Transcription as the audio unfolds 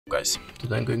Guys,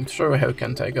 today I'm going to show you how you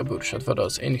can take a birdshot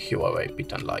photos in Huawei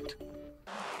P10 Lite.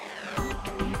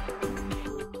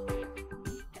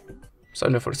 So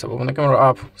now first open the camera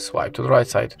up, swipe to the right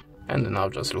side, and now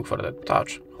just look for the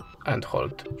touch and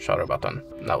hold shutter button.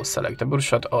 Now select the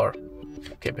birdshot or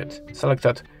keep it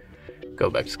selected, go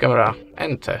back to camera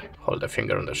and hold the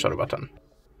finger on the shutter button.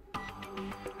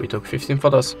 We took 15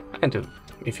 photos, and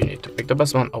if you need to pick the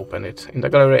best one, open it in the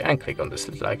gallery and click on this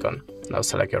little icon. Now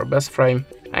select your best frame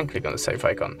and click on the save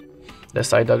icon.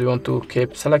 Decide that you want to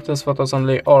keep selected photos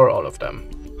only or all of them.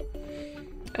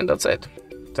 And that's it.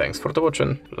 Thanks for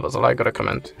watching, leave us a like or a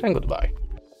comment, and goodbye.